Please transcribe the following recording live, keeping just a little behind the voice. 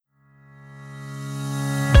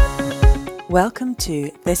Welcome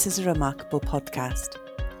to This is a Remarkable podcast.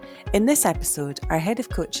 In this episode, our head of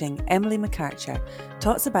coaching, Emily McArcher,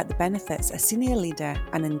 talks about the benefits a senior leader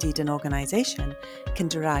and indeed an organisation can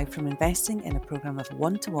derive from investing in a programme of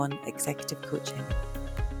one-to-one executive coaching.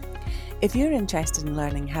 If you're interested in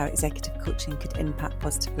learning how executive coaching could impact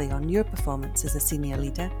positively on your performance as a senior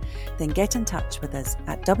leader, then get in touch with us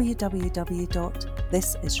at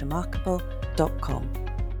www.thisisremarkable.com.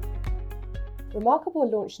 Remarkable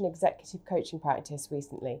launched an executive coaching practice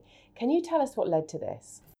recently. Can you tell us what led to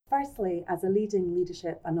this? Firstly, as a leading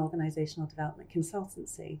leadership and organisational development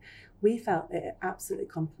consultancy, we felt that it absolutely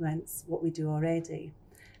complements what we do already,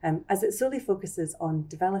 as it solely focuses on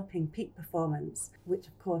developing peak performance, which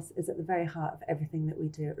of course is at the very heart of everything that we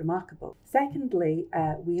do at Remarkable. Secondly,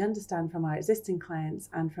 we understand from our existing clients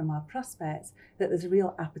and from our prospects that there's a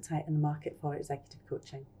real appetite in the market for executive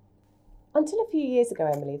coaching. Until a few years ago,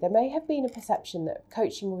 Emily, there may have been a perception that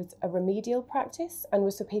coaching was a remedial practice and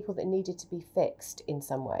was for people that needed to be fixed in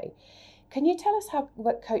some way. Can you tell us how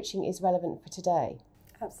what coaching is relevant for today?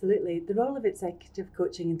 Absolutely. The role of executive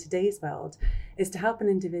coaching in today's world is to help an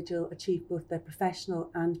individual achieve both their professional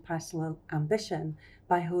and personal ambition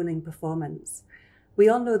by honing performance. We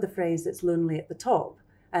all know the phrase, "it's lonely at the top."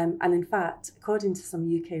 And in fact, according to some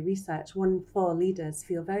UK research, 1 in 4 leaders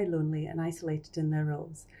feel very lonely and isolated in their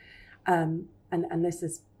roles. And this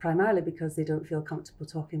is primarily because they don't feel comfortable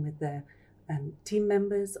talking with their team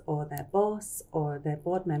members or their boss or their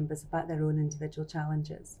board members about their own individual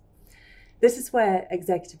challenges. This is where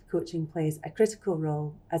executive coaching plays a critical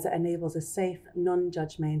role, as it enables a safe,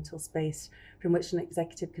 non-judgmental space from which an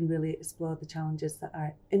executive can really explore the challenges that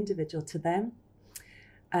are individual to them.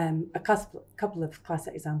 A couple of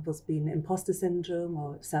classic examples being imposter syndrome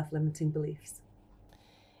or self-limiting beliefs.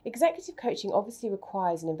 Executive coaching obviously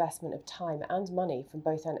requires an investment of time and money from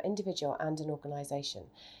both an individual and an organisation.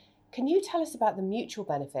 Can you tell us about the mutual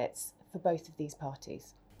benefits for both of these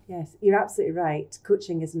parties? Yes, you're absolutely right.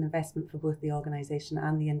 Coaching is an investment for both the organisation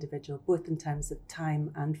and the individual, both in terms of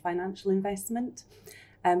time and financial investment.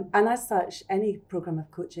 And as such, any programme of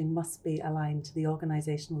coaching must be aligned to the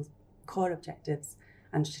organisational core objectives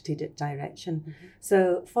and strategic direction. Mm-hmm.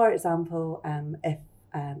 So, for example, if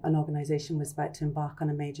an organisation was about to embark on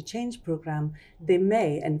a major change programme, they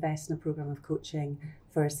may invest in a programme of coaching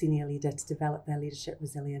for a senior leader to develop their leadership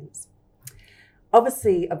resilience.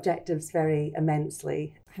 Obviously, objectives vary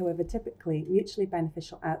immensely. However, typically, mutually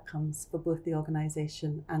beneficial outcomes for both the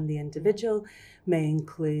organisation and the individual may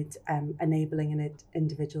include enabling an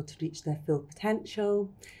individual to reach their full potential,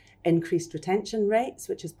 increased retention rates,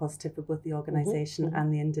 which is positive for both the organisation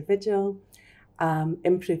and the individual,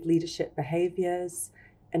 improved leadership behaviours,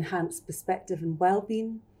 enhanced perspective and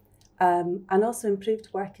well-being, and also improved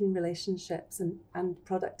working relationships and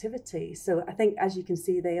productivity. So I think, as you can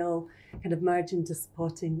see, they all kind of merge into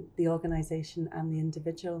supporting the organisation and the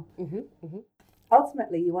individual.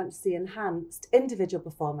 Ultimately, you want to see enhanced individual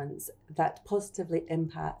performance that positively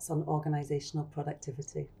impacts on organisational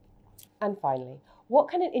productivity. And finally, what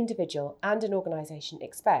can an individual and an organisation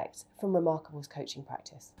expect from Remarkable's coaching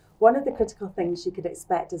practice? One of the critical things you could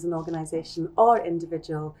expect as an organisation or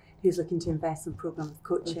individual who's looking to invest in a programme of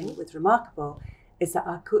coaching with Remarkable is that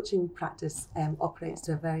our coaching practice operates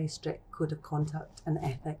to a very strict code of conduct and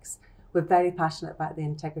ethics. We're very passionate about the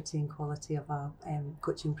integrity and quality of our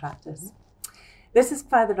coaching practice. This is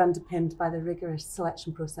further underpinned by the rigorous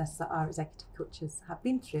selection process that our executive coaches have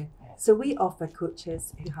been through. So we offer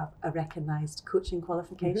coaches who have a recognised coaching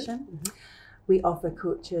qualification. We offer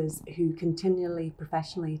coaches who continually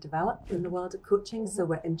professionally develop in the world of coaching, so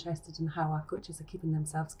we're interested in how our coaches are keeping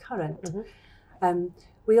themselves current.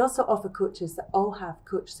 We also offer coaches that all have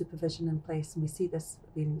coach supervision in place, and we see this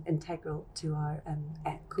being integral to our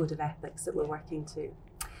code of ethics that we're working to.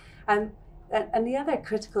 And the other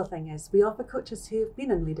critical thing is we offer coaches who have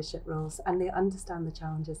been in leadership roles and they understand the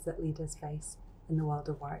challenges that leaders face in the world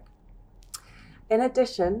of work. In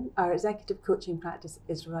addition, our executive coaching practice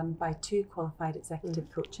is run by 2 qualified executive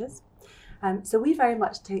coaches. So we very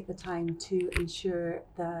much take the time to ensure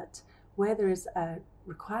that where there is a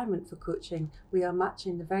requirement for coaching, we are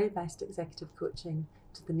matching the very best executive coaching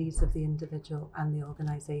to the needs of the individual and the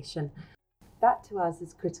organisation. That to us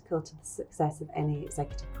is critical to the success of any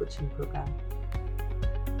executive coaching programme.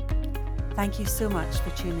 Thank you so much for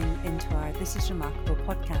tuning into our This is Remarkable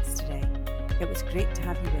podcast today. It was great to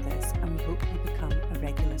have you with us, and we hope you become a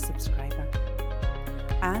regular subscriber.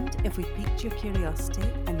 And if we piqued your curiosity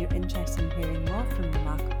and you're interested in hearing more from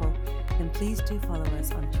Remarkable, then please do follow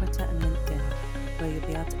us on Twitter and LinkedIn, where you'll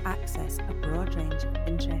be able to access a broad range of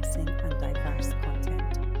interesting and diverse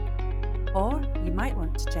content. Or you might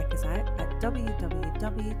want to check us out at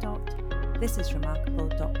www.podcast.com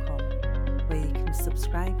thisisremarkable.com, where you can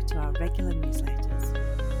subscribe to our regular newsletter.